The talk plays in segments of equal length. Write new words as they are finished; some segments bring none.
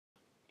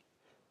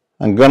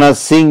I'm gonna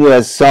sing you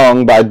a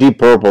song by Deep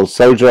Purple,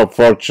 Soldier of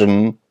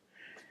Fortune.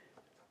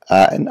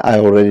 And I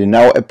already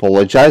now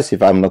apologize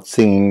if I'm not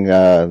singing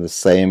the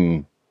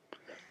same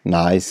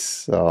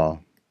nice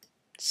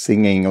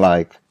singing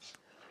like,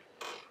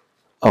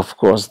 of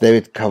course,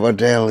 David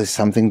Coverdale is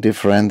something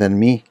different than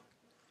me.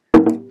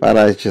 But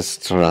I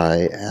just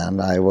try,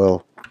 and I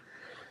will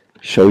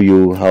show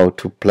you how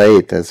to play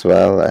it as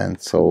well.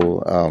 And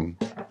so,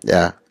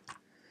 yeah,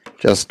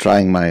 just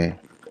trying my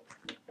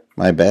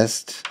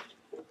best.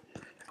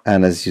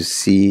 And as you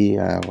see,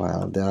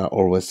 well, there are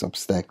always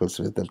obstacles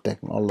with the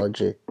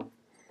technology.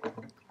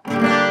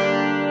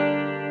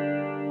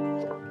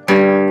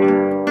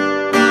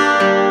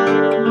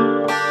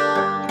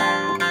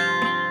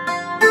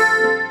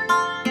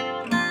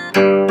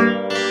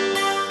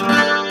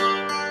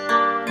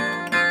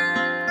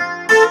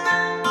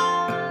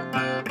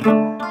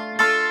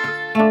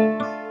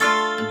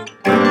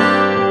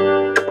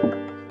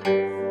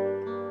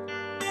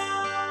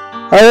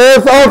 I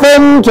have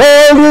often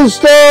told you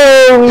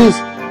stories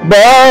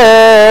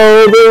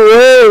about the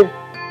way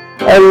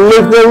I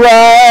lived the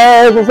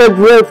life of a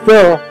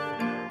drifter,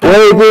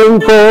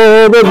 waiting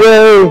for the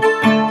day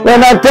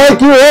when I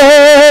take you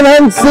in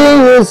and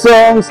sing you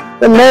songs,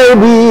 and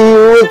maybe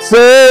you would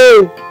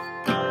say,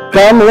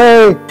 come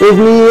lay with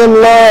me and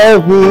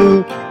love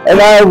me, and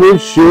I will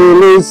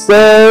surely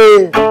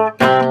stay.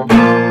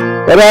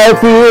 But I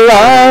feel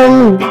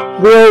I'm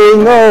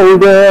growing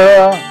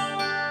older,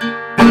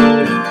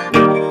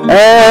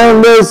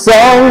 and the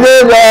song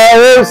that I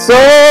have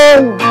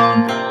sung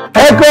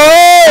echo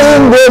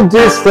in the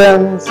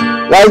distance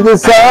like the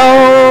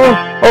sound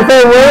of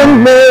a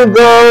windmill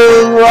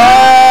going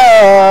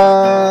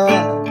round.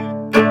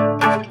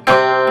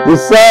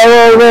 Yes, I'll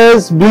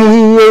always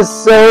be a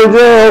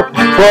soldier of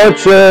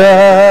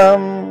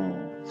fortune.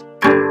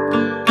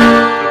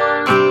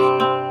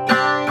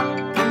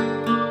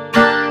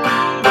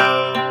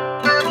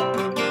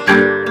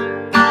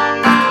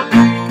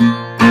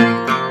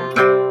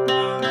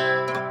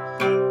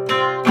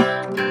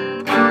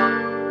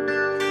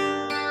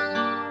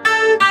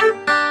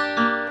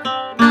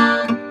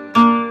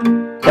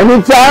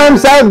 Many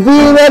times I've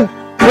been a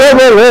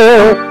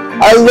traveler,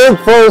 I look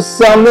for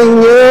something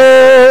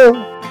new.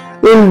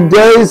 In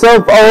days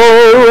of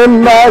old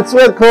when nights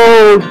were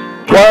cold,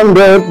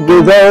 wandered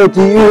without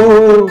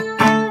you.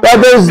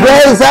 But those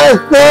days I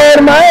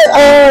fed my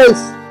eyes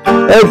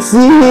at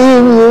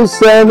seeing you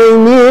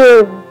standing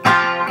near.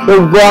 The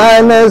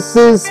brightness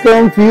is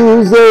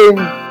confusing,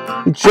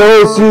 it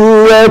shows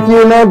you that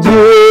you're not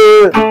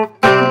here.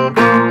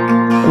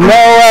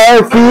 Now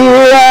I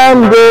feel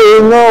I'm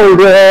growing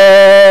older,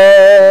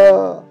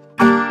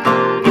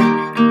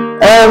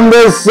 and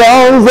the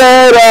songs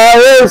that I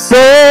have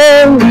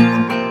sung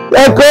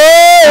echo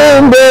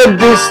in the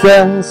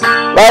distance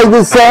like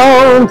the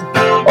sound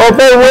of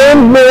a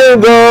windmill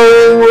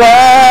going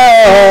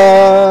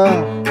round.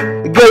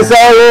 I guess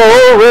I'll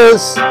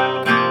always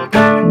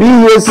be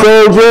a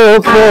soldier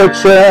of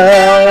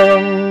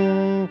fortune.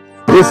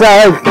 Yes,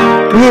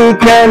 you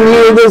can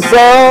hear the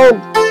sound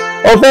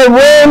of a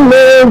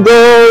windmill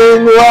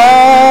going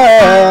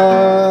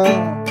round.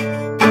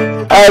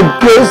 I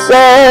guess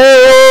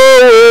I'll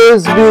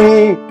always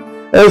be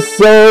a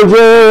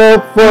soldier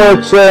of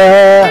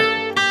fortune.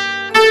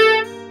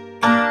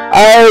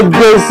 I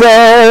guess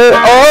I'll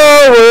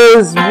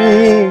always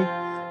be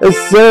a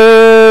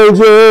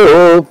soldier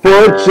of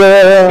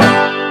fortune.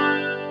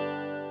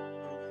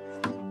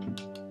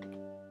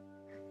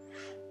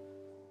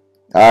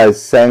 I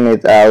sang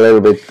it a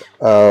little bit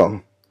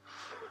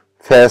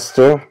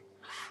faster,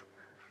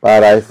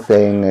 but I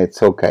think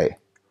it's okay.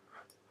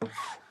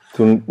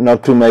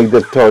 Not to make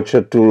the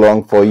torture too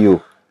long for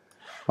you.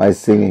 My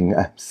singing,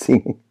 I'm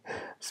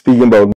speaking about